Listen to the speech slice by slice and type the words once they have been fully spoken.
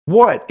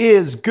What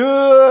is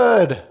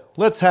good?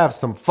 Let's have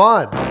some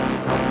fun.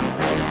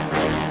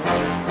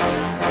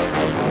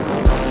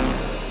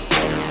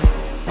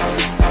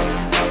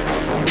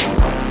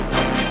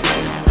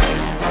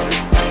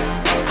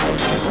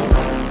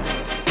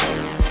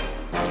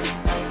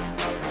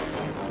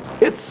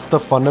 It's the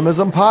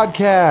Fundamism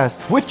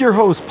Podcast with your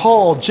host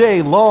Paul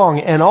J. Long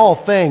and all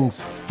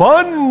things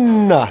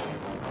fun.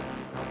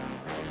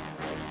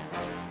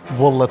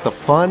 We'll let the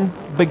fun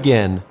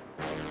begin.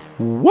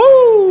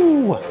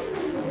 Woo!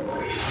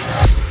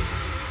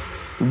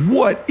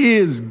 What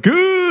is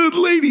good,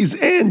 ladies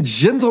and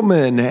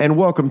gentlemen, and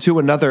welcome to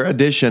another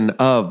edition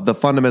of the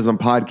Fundamism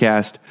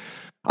Podcast.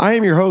 I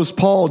am your host,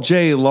 Paul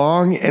J.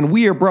 Long, and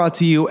we are brought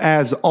to you,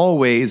 as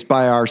always,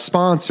 by our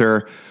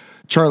sponsor,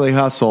 Charlie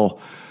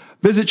Hustle.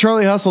 Visit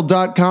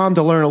charliehustle.com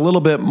to learn a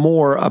little bit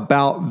more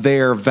about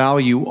their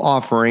value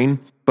offering,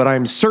 but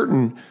I'm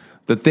certain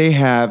that they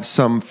have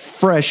some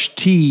fresh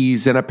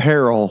tees and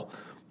apparel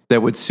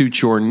that would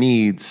suit your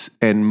needs,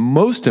 and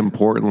most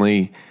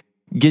importantly,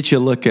 get you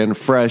looking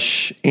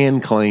fresh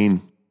and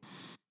clean.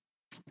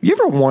 You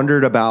ever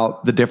wondered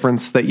about the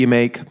difference that you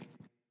make?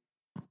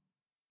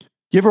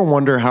 You ever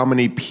wonder how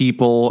many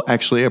people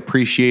actually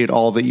appreciate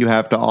all that you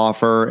have to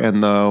offer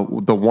and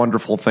the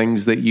wonderful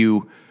things that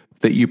you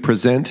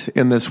present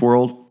in this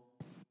world?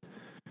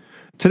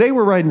 Today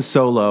we're riding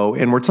solo,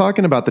 and we're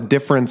talking about the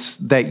difference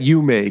that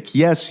you make.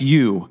 Yes,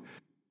 you.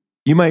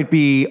 You might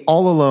be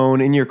all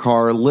alone in your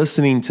car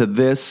listening to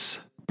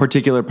this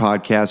particular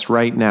podcast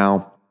right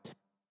now,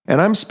 and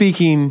I'm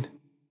speaking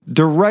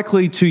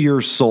directly to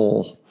your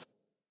soul.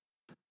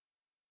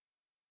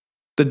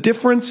 The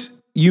difference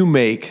you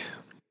make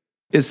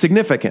is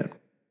significant.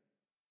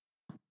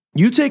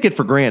 You take it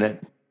for granted.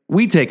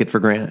 We take it for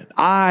granted.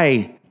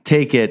 I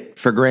take it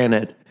for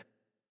granted.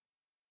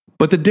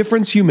 But the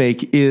difference you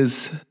make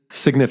is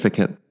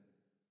significant.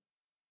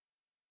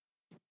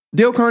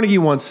 Dale Carnegie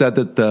once said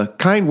that the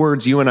kind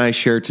words you and I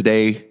share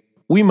today,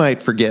 we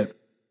might forget,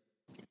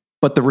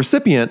 but the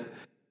recipient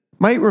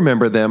might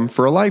remember them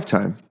for a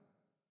lifetime.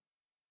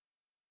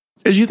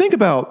 As you think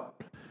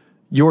about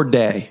your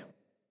day,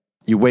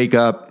 you wake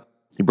up,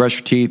 you brush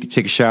your teeth, you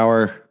take a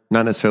shower,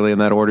 not necessarily in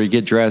that order, you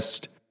get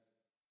dressed,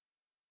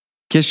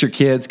 kiss your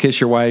kids, kiss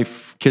your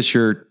wife, kiss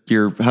your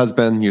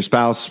husband, your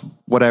spouse,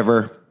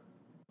 whatever.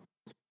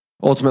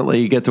 Ultimately,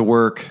 you get to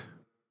work,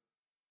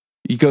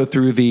 you go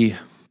through the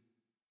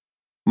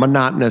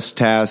monotonous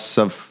tasks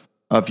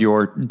of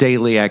your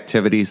daily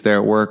activities there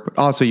at work, but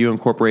also you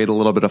incorporate a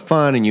little bit of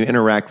fun and you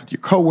interact with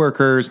your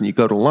coworkers and you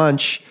go to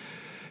lunch,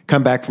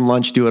 come back from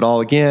lunch, do it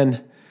all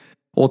again.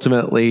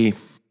 Ultimately,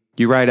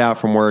 you ride out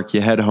from work,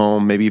 you head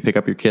home, maybe you pick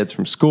up your kids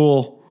from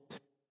school,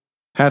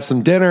 have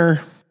some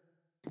dinner,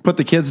 put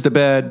the kids to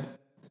bed.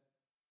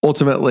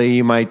 Ultimately,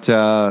 you might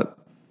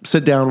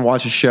sit down,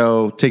 watch a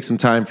show, take some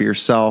time for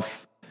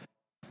yourself,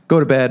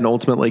 go to bed, and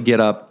ultimately get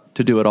up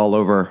to do it all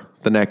over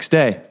the next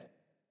day.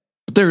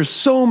 But there's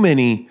so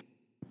many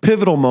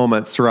pivotal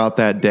moments throughout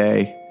that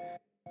day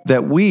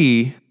that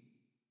we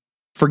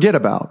forget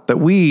about, that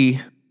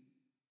we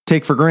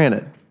take for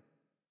granted.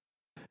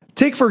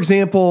 Take, for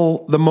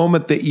example, the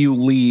moment that you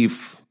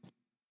leave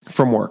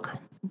from work,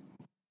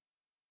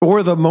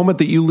 or the moment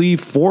that you leave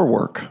for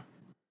work.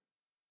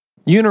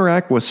 You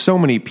interact with so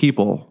many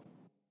people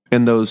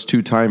in those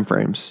two time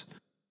frames.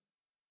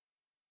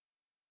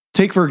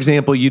 Take, for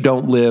example, you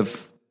don't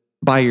live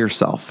by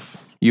yourself.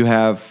 You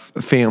have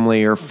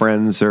family or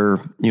friends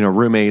or,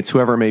 roommates,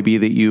 whoever it may be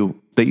that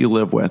you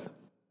live with.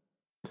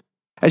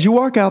 As you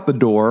walk out the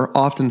door,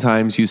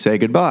 oftentimes you say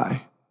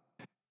goodbye.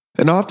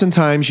 And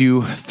oftentimes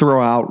you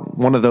throw out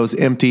one of those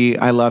empty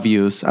I love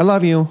yous. I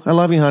love you. I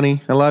love you,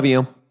 honey. I love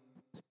you.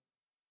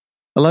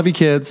 I love you,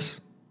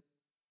 kids.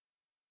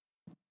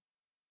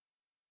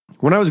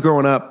 When I was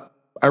growing up,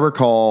 I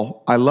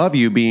recall I love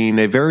you being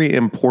a very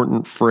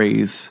important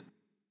phrase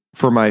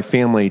for my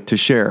family to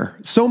share.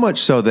 So much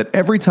so that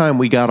every time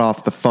we got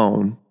off the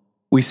phone,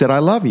 we said, I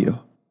love you.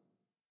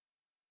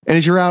 And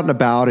as you're out and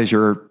about, as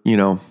you're,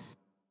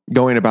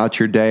 going about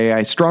your day,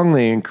 I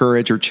strongly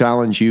encourage or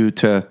challenge you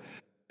to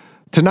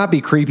not be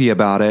creepy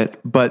about it,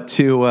 but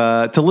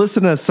to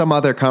listen to some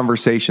other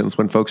conversations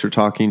when folks are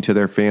talking to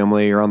their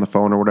family or on the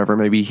phone or whatever it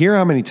may be. Hear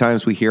how many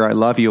times we hear I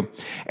love you,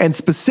 and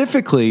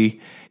specifically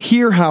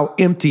hear how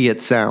empty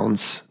it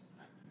sounds.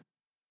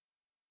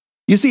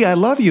 You see, I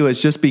love you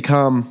has just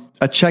become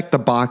a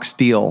check-the-box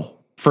deal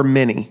for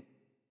many.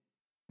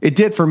 It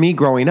did for me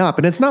growing up.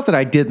 And it's not that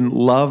I didn't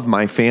love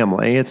my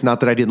family. It's not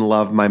that I didn't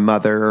love my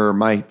mother or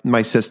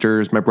my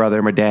sisters, my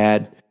brother, my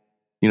dad,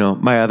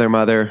 my other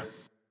mother,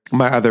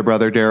 my other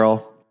brother,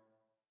 Daryl.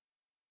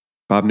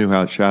 Bob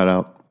Newhouse, shout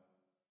out.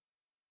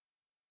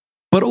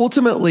 But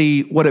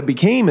ultimately, what it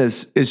became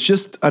is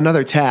just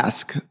another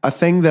task, a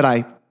thing that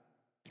I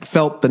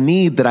felt the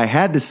need that I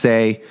had to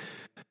say,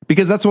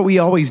 because that's what we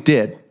always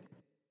did.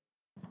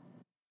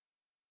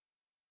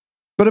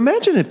 But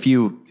imagine if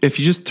you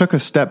just took a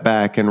step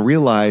back and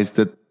realized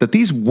that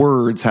these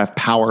words have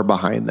power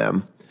behind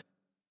them.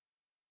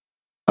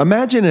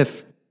 Imagine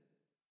if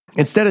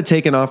instead of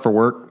taking off for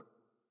work,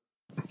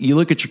 You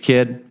look at your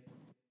kid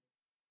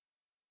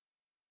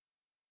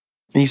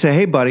and you say,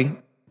 hey, buddy,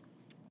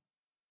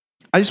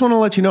 I just want to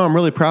let you know I'm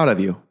really proud of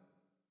you.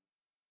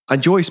 I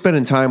enjoy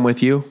spending time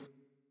with you.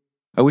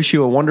 I wish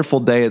you a wonderful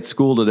day at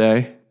school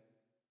today,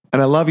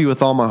 and I love you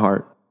with all my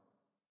heart.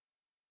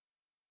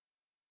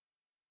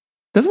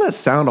 Doesn't that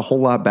sound a whole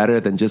lot better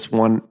than just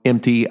one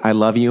empty I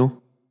love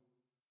you?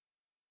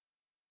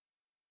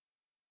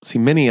 See,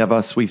 many of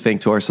us, we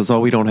think to ourselves, oh,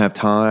 we don't have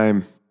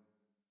time.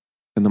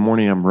 In the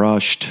morning, I'm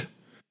rushed.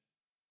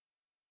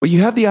 But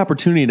you have the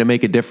opportunity to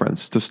make a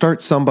difference, to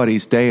start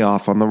somebody's day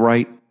off on the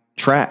right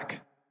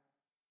track.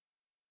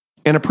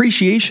 And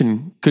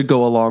appreciation could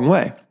go a long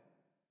way.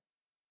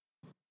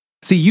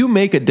 See, you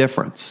make a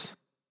difference.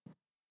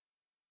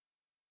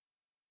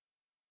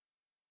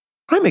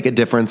 I make a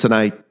difference, and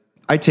I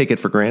take it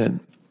for granted.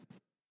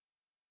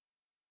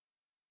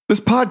 This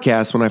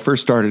podcast, when I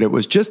first started, it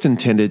was just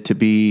intended to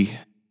be,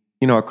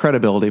 a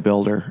credibility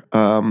builder,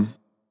 a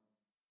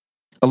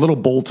little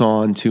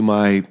bolt-on to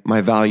my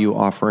value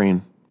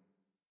offering.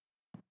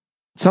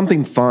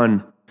 Something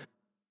fun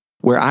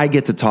where I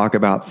get to talk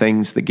about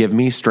things that give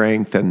me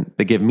strength and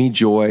that give me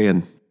joy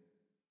and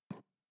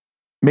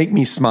make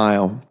me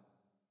smile.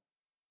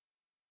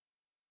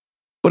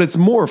 But it's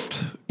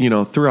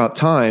morphed, throughout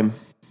time.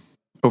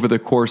 Over the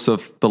course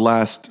of the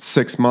last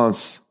 6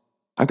 months,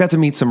 I've got to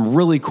meet some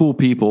really cool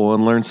people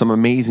and learn some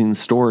amazing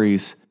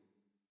stories.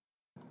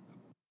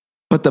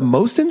 But the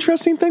most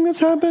interesting thing that's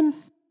happened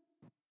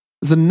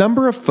is a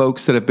number of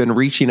folks that have been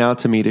reaching out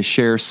to me to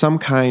share some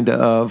kind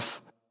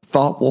of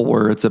thoughtful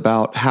words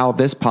about how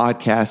this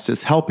podcast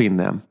is helping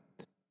them,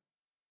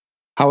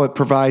 how it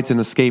provides an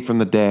escape from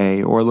the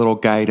day or a little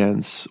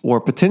guidance or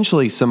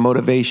potentially some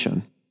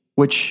motivation,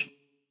 which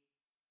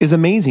is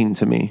amazing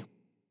to me.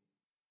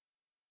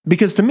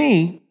 Because to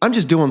me, I'm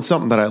just doing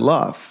something that I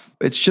love.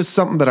 It's just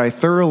something that I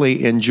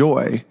thoroughly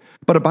enjoy.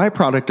 But a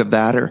byproduct of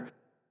that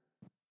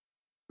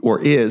or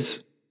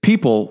is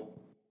people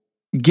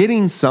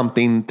getting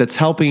something that's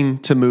helping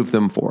to move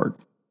them forward.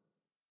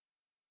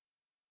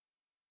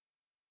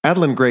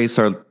 Adeline Grace,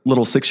 our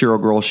little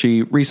 6-year-old girl,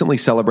 she recently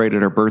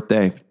celebrated her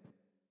birthday.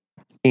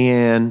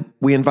 And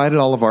we invited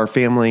all of our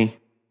family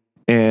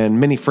and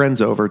many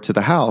friends over to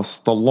the house,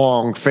 the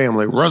Long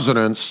family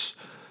residence,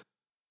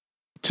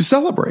 to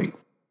celebrate.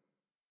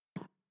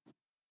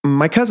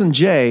 My cousin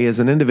Jay is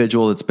an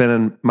individual that's been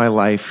in my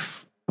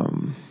life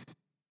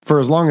for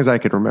as long as I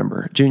could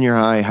remember. Junior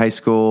high, high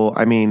school.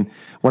 I mean,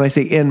 when I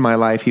say in my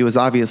life, he was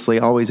obviously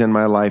always in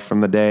my life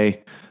from the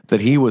day that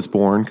he was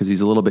born, because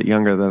he's a little bit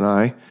younger than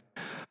I,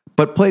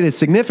 but played a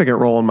significant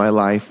role in my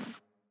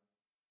life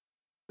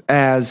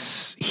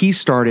as he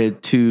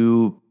started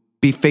to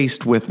be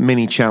faced with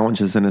many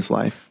challenges in his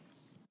life.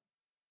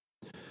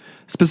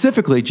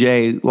 Specifically,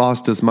 Jay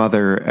lost his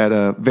mother at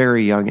a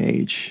very young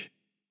age.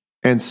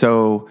 And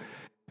so,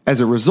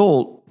 as a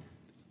result,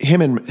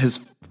 him and his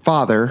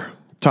father,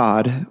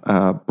 Todd,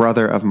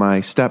 brother of my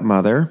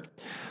stepmother,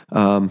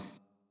 who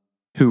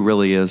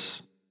really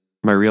is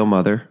my real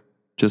mother,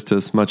 just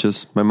as much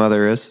as my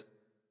mother is,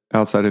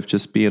 outside of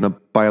just being a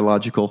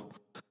biological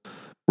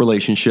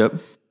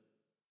relationship.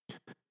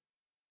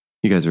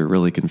 You guys are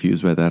really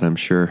confused by that, I'm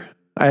sure.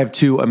 I have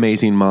 2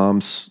 amazing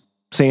moms.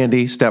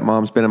 Sandy,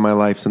 stepmom's been in my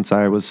life since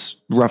I was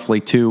roughly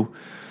 2.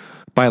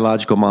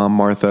 Biological mom,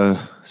 Martha,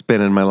 has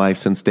been in my life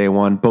since day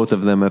one. Both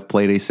of them have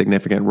played a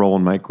significant role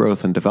in my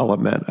growth and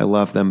development. I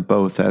love them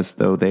both as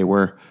though they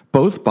were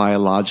both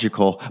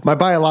biological. My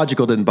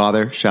biological didn't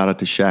bother. Shout out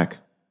to Shaq.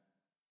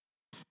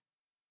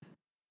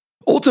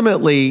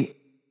 Ultimately,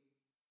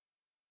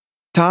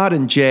 Todd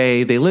and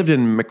Jay, they lived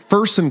in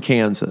McPherson,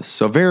 Kansas,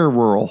 so very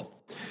rural.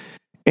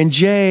 And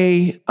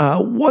Jay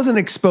wasn't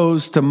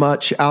exposed to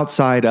much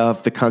outside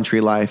of the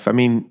country life. I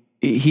mean,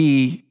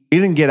 he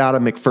didn't get out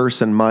of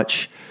McPherson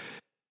much.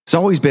 He's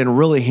always been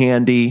really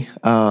handy,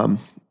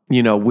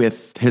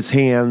 with his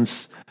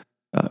hands,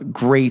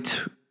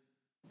 great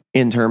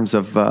in terms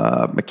of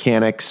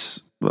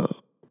mechanics,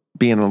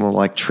 being an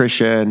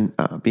electrician,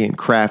 being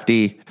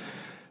crafty,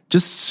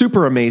 just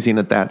super amazing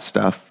at that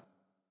stuff.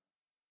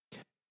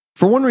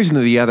 For one reason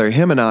or the other,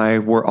 him and I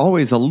were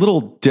always a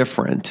little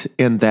different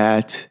in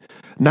that,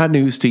 not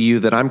news to you,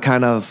 that I'm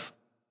kind of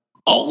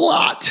a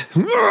lot,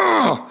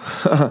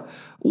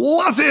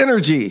 lots of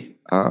energy,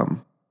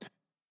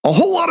 a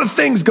whole lot of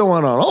things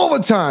going on all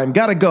the time.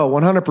 Got to go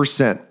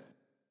 100%.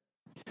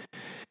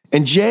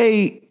 And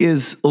Jay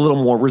is a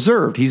little more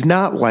reserved. He's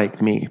not like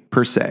me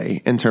per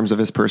se in terms of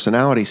his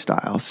personality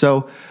style.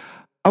 So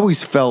I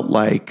always felt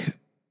like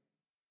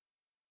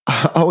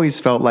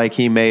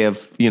he may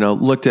have,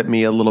 looked at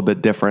me a little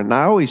bit different. And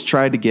I always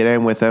tried to get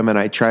in with him, and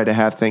I tried to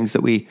have things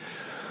that we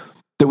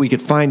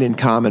could find in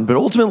common, but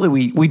ultimately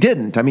we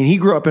didn't. I mean, he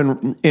grew up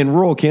in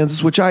rural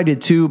Kansas, which I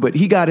did too, but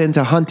he got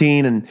into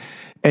hunting and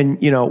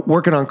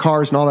working on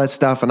cars and all that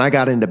stuff. And I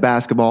got into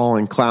basketball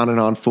and clowning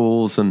on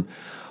fools and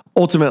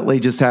ultimately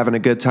just having a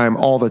good time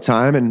all the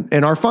time.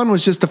 And our fun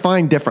was just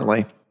defined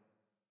differently.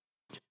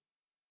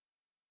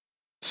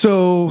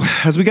 So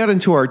as we got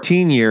into our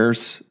teen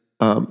years,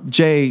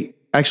 Jay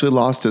actually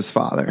lost his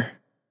father.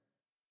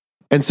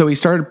 And so we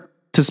started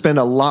to spend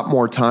a lot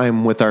more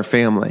time with our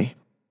family.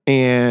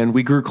 And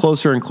we grew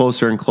closer and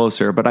closer and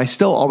closer. But I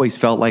still always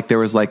felt like there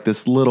was like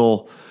this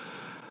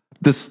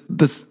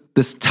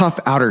tough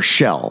outer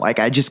shell. Like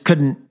I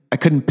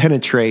couldn't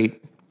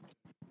penetrate.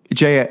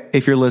 Jay,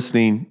 if you're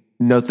listening,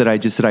 note that I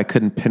just said I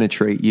couldn't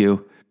penetrate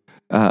you,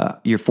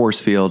 your force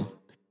field.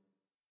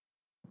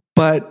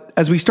 But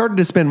as we started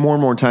to spend more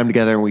and more time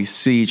together and we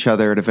see each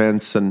other at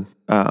events and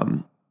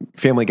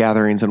family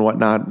gatherings and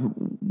whatnot,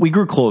 we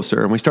grew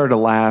closer and we started to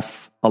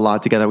laugh a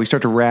lot together. We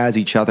started to razz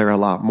each other a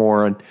lot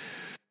more. And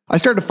I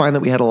started to find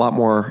that we had a lot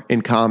more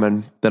in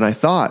common than I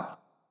thought.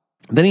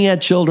 Then he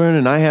had children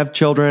and I have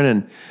children.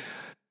 And,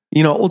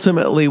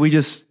 ultimately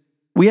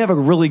we have a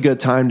really good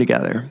time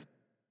together.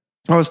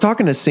 I was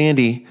talking to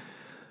Sandy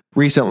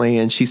recently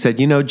and she said,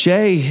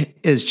 Jay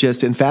is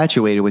just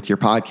infatuated with your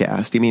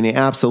podcast. I mean, he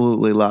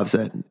absolutely loves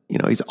it.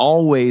 He's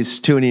always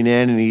tuning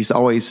in and he's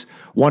always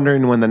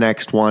wondering when the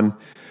next one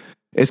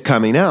is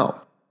coming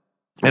out.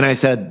 And I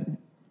said,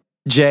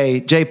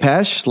 Jay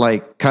Pesh,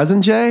 like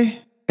cousin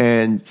Jay?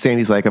 And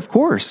Sandy's like, of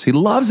course, he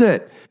loves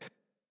it.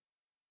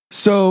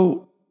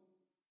 So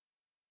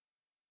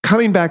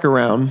coming back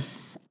around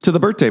to the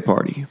birthday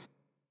party,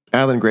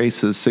 Alan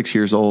Grace is 6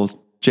 years old.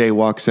 Jay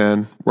walks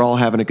in. We're all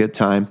having a good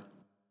time.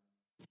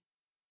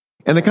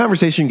 And the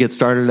conversation gets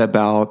started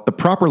about the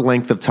proper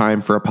length of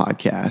time for a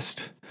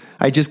podcast.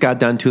 I just got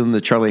done doing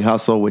the Charlie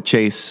Hustle with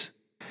Chase,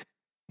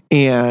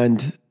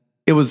 and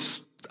it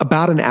was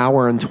about an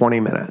hour and 20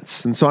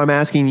 minutes. And so I'm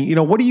asking,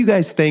 what do you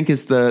guys think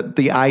is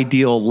the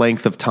ideal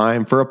length of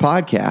time for a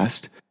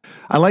podcast?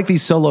 I like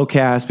these solo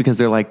casts because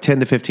they're like 10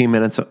 to 15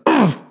 minutes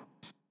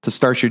to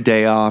start your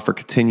day off or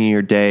continue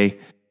your day,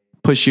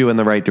 push you in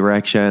the right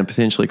direction,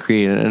 potentially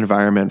create an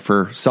environment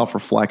for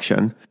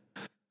self-reflection.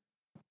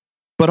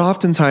 But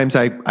oftentimes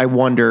I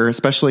wonder,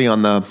 especially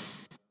on the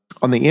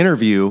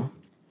interview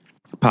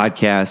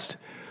podcast,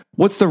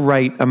 what's the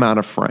right amount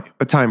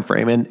of time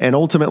frame? And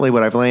ultimately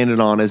what I've landed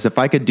on is if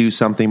I could do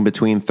something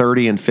between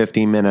 30 and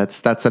 50 minutes,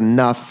 that's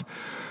enough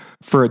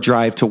for a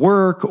drive to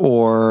work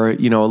or,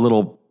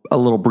 a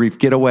little brief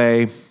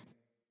getaway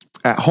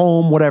at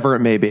home, whatever it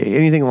may be.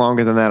 Anything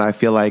longer than that, I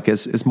feel like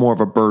is more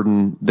of a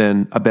burden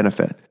than a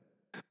benefit.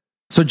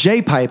 So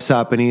Jay pipes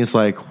up and he's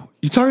like,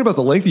 "You talking about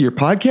the length of your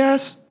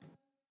podcast?"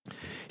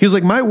 He was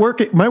like, my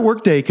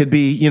work day could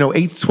be,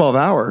 8 to 12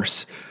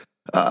 hours.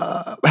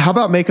 How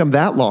about make them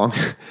that long?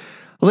 I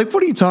was like,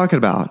 what are you talking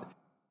about?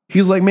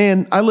 He's like,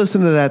 man, I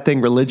listen to that thing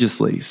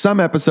religiously.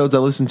 Some episodes I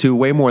listen to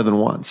way more than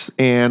once.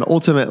 And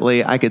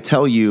ultimately, I could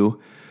tell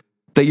you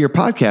that your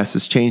podcast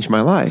has changed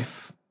my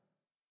life.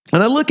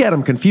 And I look at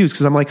him confused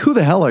because I'm like, who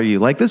the hell are you?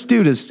 Like, this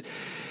dude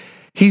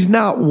he's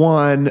not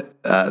one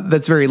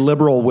that's very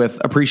liberal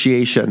with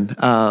appreciation.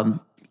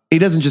 He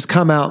doesn't just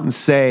come out and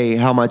say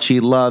how much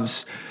he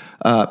loves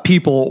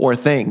people or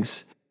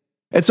things.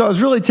 And so I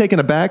was really taken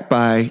aback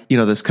by,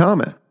 this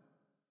comment.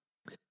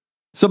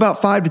 So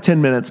about 5 to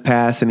 10 minutes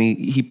pass and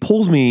he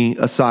pulls me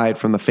aside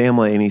from the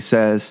family and he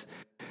says,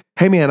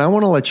 "Hey man, I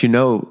want to let you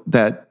know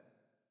that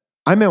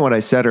I meant what I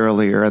said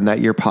earlier and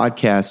that your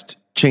podcast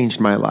changed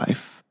my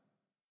life."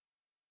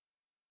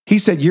 He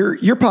said, your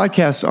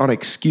podcast on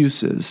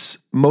excuses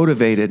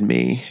motivated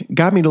me,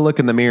 got me to look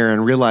in the mirror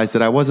and realize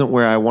that I wasn't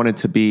where I wanted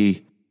to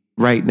be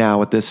right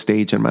now at this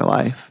stage in my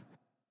life.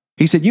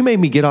 He said, "You made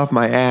me get off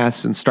my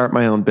ass and start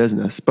my own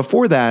business.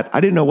 Before that, I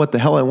didn't know what the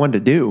hell I wanted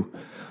to do.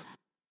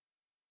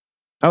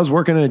 I was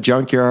working in a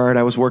junkyard.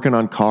 I was working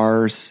on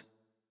cars.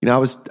 I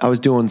was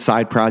doing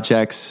side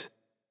projects.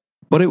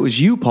 But it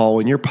was you, Paul,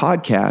 and your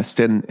podcast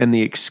and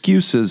the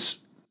excuses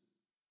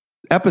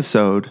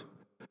episode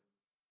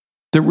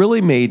that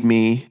really made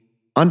me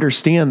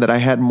understand that I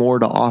had more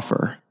to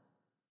offer."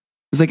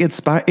 It's like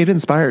it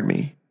inspired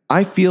me.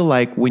 I feel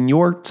like when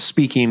you're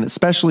speaking,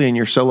 especially in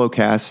your solo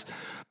cast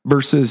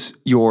versus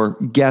your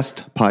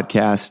guest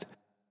podcast,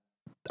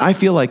 I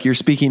feel like you're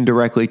speaking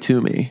directly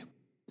to me.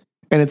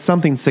 And it's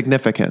something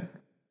significant.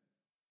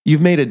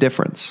 You've made a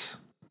difference.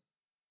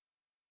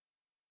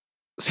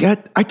 See,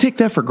 I take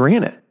that for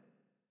granted.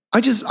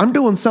 I'm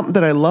doing something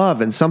that I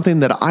love and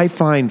something that I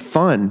find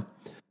fun.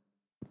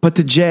 But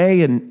to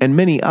Jay and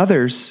many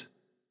others,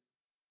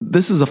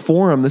 this is a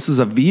forum, this is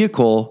a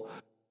vehicle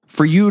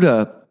for you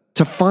to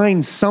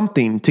find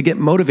something to get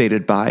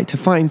motivated by, to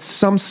find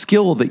some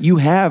skill that you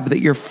have that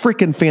you're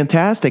freaking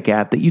fantastic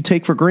at, that you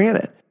take for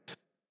granted.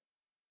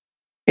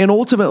 And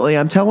ultimately,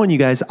 I'm telling you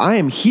guys, I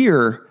am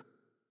here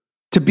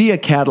to be a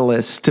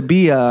catalyst, to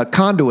be a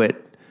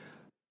conduit,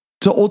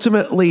 to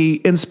ultimately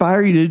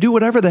inspire you to do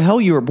whatever the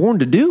hell you were born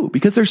to do,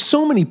 because there's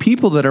so many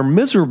people that are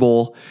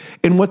miserable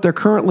in what they're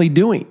currently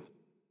doing.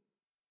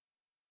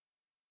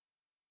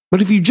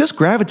 But if you just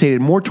gravitated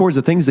more towards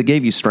the things that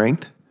gave you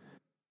strength,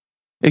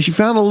 if you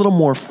found a little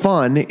more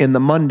fun in the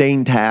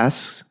mundane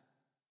tasks,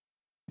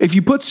 if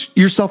you put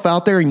yourself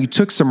out there and you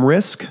took some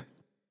risk,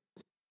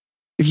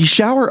 if you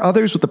shower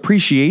others with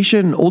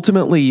appreciation,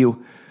 ultimately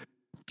you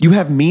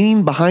have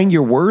meaning behind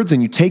your words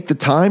and you take the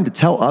time to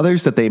tell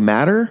others that they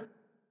matter,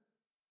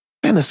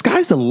 man, man, the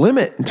sky's the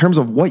limit in terms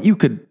of what you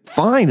could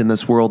find in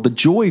this world, the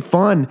joy,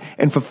 fun,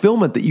 and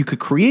fulfillment that you could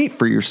create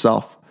for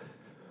yourself.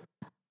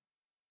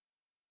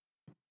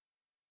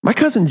 My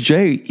cousin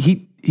Jay,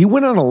 he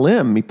went on a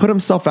limb. He put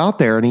himself out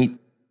there and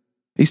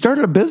he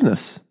started a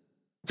business.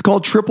 It's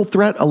called Triple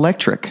Threat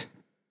Electric.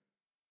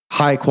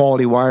 High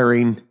quality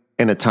wiring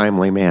in a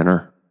timely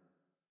manner.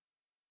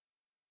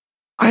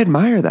 I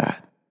admire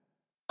that.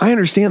 I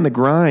understand the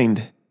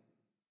grind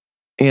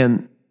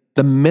and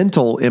the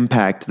mental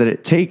impact that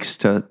it takes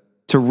to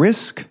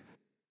risk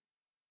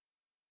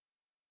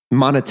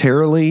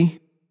monetarily,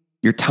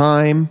 your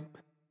time,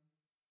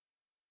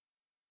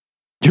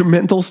 your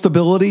mental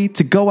stability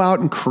to go out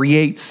and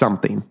create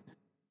something.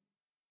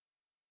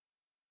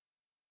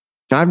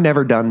 I've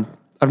never done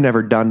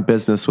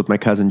business with my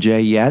cousin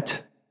Jay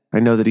yet. I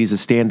know that he's a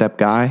stand-up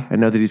guy. I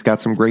know that he's got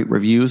some great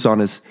reviews on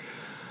his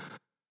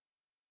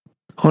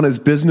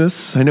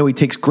business. I know he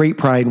takes great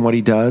pride in what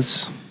he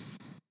does.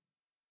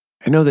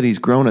 I know that he's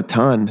grown a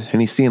ton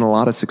and he's seeing a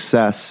lot of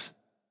success.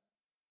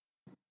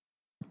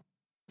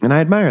 And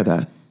I admire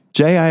that.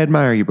 Jay, I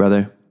admire you,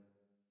 brother.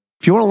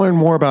 If you want to learn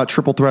more about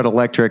Triple Threat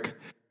Electric,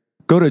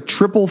 go to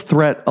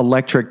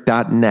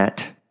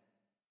triplethreatelectric.net.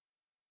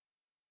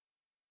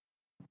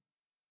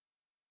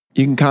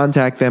 You can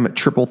contact them at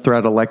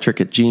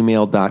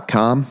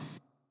triplethreatelectric@gmail.com.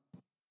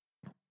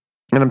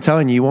 And I'm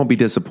telling you, you won't be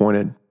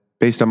disappointed.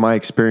 Based on my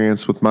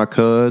experience with my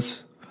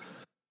cuz,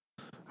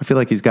 I feel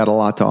like he's got a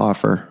lot to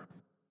offer.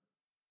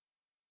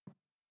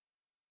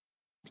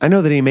 I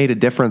know that he made a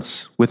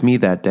difference with me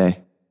that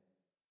day.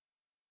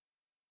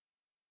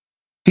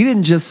 He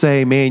didn't just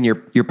say, man, your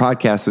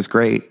podcast is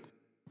great.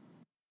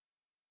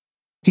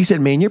 He said,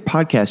 man, your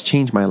podcast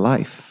changed my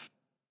life.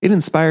 It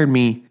inspired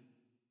me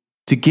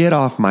to get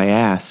off my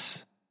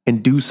ass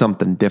and do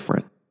something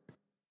different.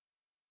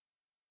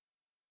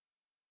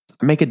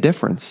 I make a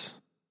difference.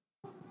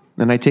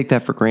 And I take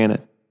that for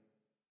granted.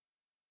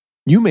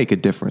 You make a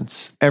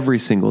difference every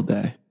single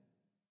day.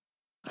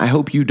 I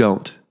hope you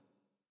don't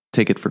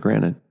take it for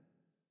granted.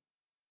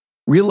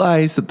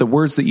 Realize that the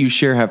words that you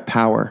share have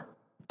power.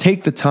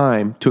 Take the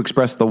time to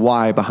express the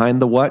why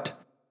behind the what,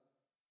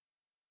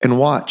 and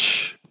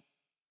watch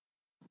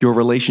your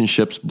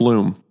relationships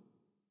bloom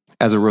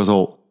as a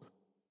result.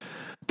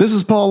 This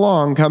is Paul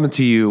Long coming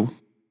to you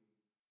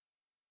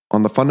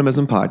on the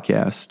Fundamism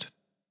Podcast,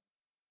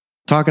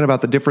 talking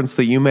about the difference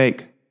that you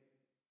make.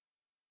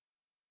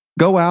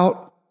 Go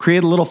out,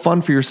 create a little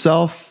fun for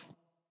yourself,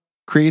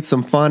 create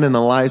some fun in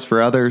the lives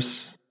for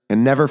others,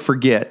 and never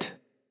forget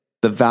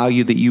the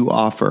value that you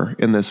offer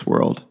in this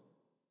world.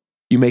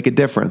 You make a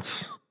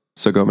difference,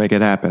 so go make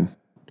it happen.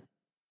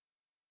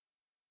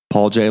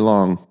 Paul J.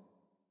 Long.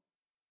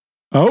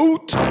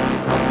 Out!